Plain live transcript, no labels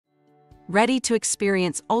ready to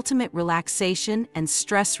experience ultimate relaxation and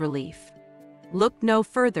stress relief. Look no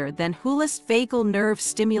further than Hoolest Vagal Nerve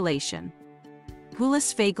Stimulation.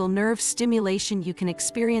 Hoolest Vagal Nerve Stimulation. You can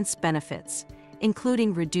experience benefits,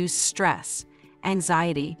 including reduced stress,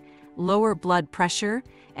 anxiety, lower blood pressure,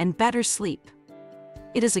 and better sleep.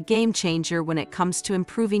 It is a game changer when it comes to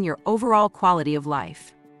improving your overall quality of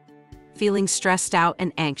life. Feeling stressed out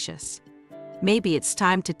and anxious? Maybe it's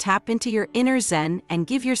time to tap into your inner zen and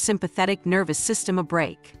give your sympathetic nervous system a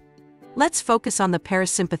break. Let's focus on the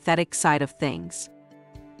parasympathetic side of things.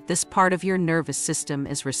 This part of your nervous system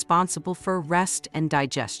is responsible for rest and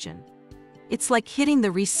digestion. It's like hitting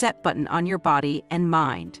the reset button on your body and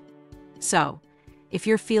mind. So, if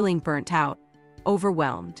you're feeling burnt out,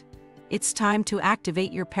 overwhelmed, it's time to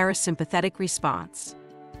activate your parasympathetic response.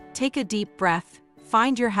 Take a deep breath,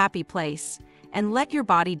 find your happy place, and let your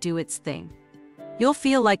body do its thing. You'll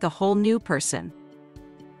feel like a whole new person.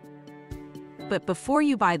 But before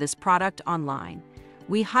you buy this product online,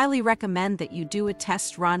 we highly recommend that you do a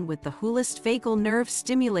test run with the Hoolest Vagal Nerve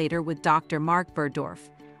Stimulator with Dr. Mark Burdorf,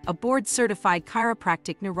 a board-certified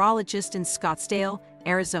chiropractic neurologist in Scottsdale,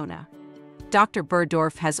 Arizona. Dr.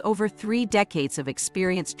 Burdorf has over 3 decades of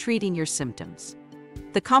experience treating your symptoms.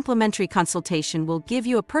 The complimentary consultation will give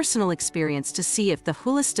you a personal experience to see if the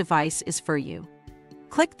Hoolest device is for you.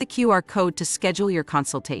 Click the QR code to schedule your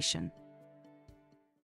consultation.